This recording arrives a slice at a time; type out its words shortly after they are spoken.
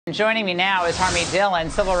Joining me now is Harmeet Dhillon,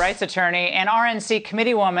 civil rights attorney and RNC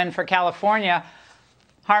committeewoman for California.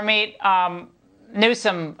 Harmeet,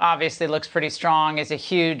 Newsom obviously looks pretty strong. There's a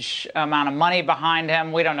huge amount of money behind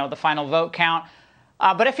him. We don't know the final vote count.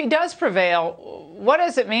 But if he does prevail, what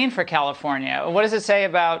does it mean for California? What does it say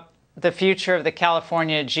about the future of the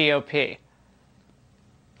California GOP?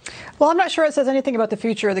 Well, I'm not sure it says anything about the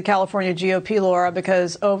future of the California GOP, Laura,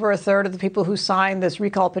 because over a third of the people who signed this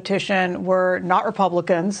recall petition were not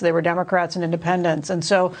Republicans. They were Democrats and independents. And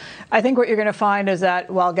so I think what you're going to find is that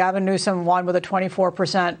while Gavin Newsom won with a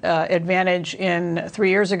 24% advantage 3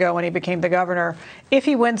 years ago when he became the governor, if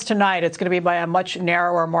he wins tonight, it's going to be by a much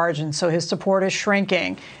narrower margin. So his support is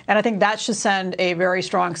shrinking. And I think that should send a very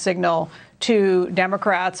strong signal to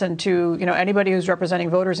Democrats and to anybody who's representing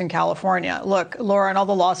voters in California. Look, Laura, and all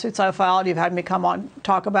the lawsuits I've filed, you've had me come on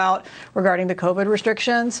talk about regarding the COVID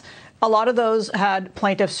restrictions. A lot of those had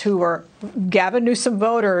plaintiffs who were Gavin Newsom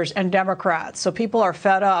voters and Democrats. So people are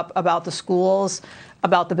fed up about the schools,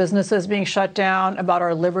 about the businesses being shut down, about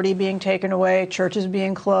our liberty being taken away, churches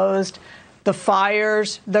being closed, the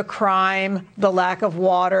fires, the crime, the lack of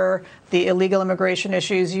water, the illegal immigration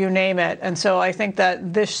issues, you name it. And so I think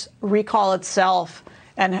that this recall itself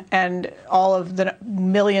and all of the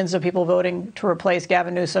millions of people voting to replace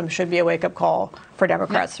Gavin Newsom should be a wake-up call for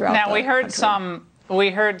Democrats throughout the country. Now, we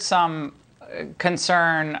heard some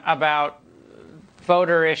concern about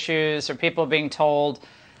voter issues or people being told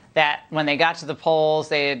that when they got to the polls,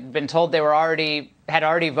 they had been told they had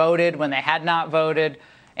already voted when they had not voted,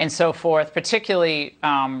 and so forth, particularly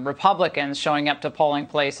Republicans showing up to polling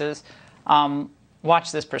places.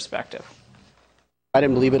 Watch this perspective. I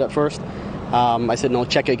didn't believe it at first. I said, no,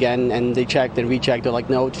 check again. And they checked and rechecked. They're like,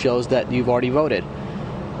 no, it shows that you've already voted.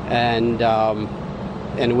 And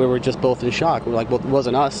we were just both in shock. We're like, well, it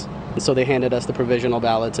wasn't us. And so they handed us the provisional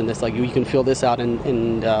ballots, and it's like, you can fill this out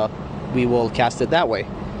and we will cast it that way.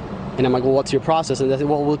 And I'm like, well, what's your process? And they said,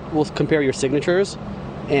 well, we'll compare your signatures.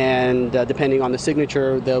 And depending on the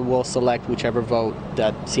signature, we'll select whichever vote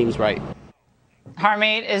that seems right.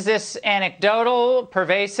 Harmeet, is this anecdotal,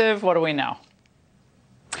 pervasive? What do we know?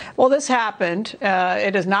 Well, this happened.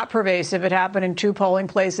 It is not pervasive. It happened in 2 polling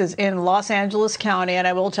places in Los Angeles County. And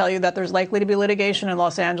I will tell you that there's likely to be litigation in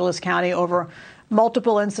Los Angeles County over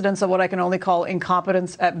multiple incidents of what I can only call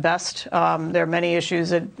incompetence at best. There are many issues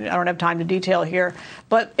that I don't have time to detail here,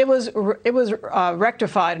 but it was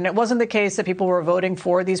rectified, and it wasn't the case that people were voting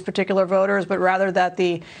for these particular voters, but rather that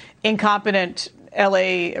the incompetent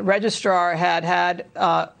LA registrar had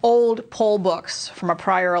old poll books from a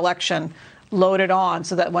prior election loaded on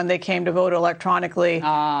so that when they came to vote electronically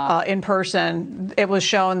in person, it was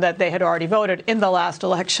shown that they had already voted in the last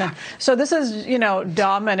election. So this is,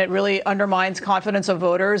 dumb, and it really undermines confidence of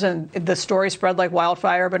voters. And the story spread like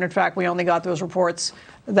wildfire. But in fact, we only got those reports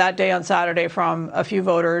that day on Saturday from a few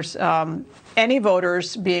voters. Any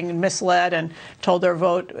voters being misled and told their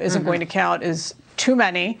vote isn't going to count is too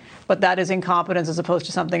many, but that is incompetence as opposed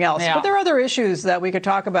to something else. Yeah. But there are other issues that we could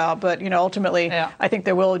talk about, but ultimately, I think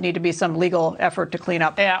there will need to be some legal effort to clean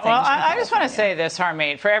up. Yeah, well, I just want to say this,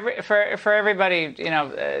 Harmeet, for everybody,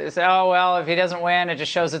 say, oh well, if he doesn't win, it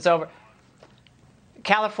just shows it's over.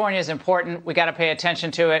 California is important. We got to pay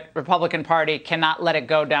attention to it. Republican Party cannot let it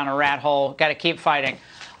go down a rat hole. Got to keep fighting.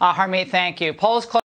 Harmeet, thank you. Polls closed.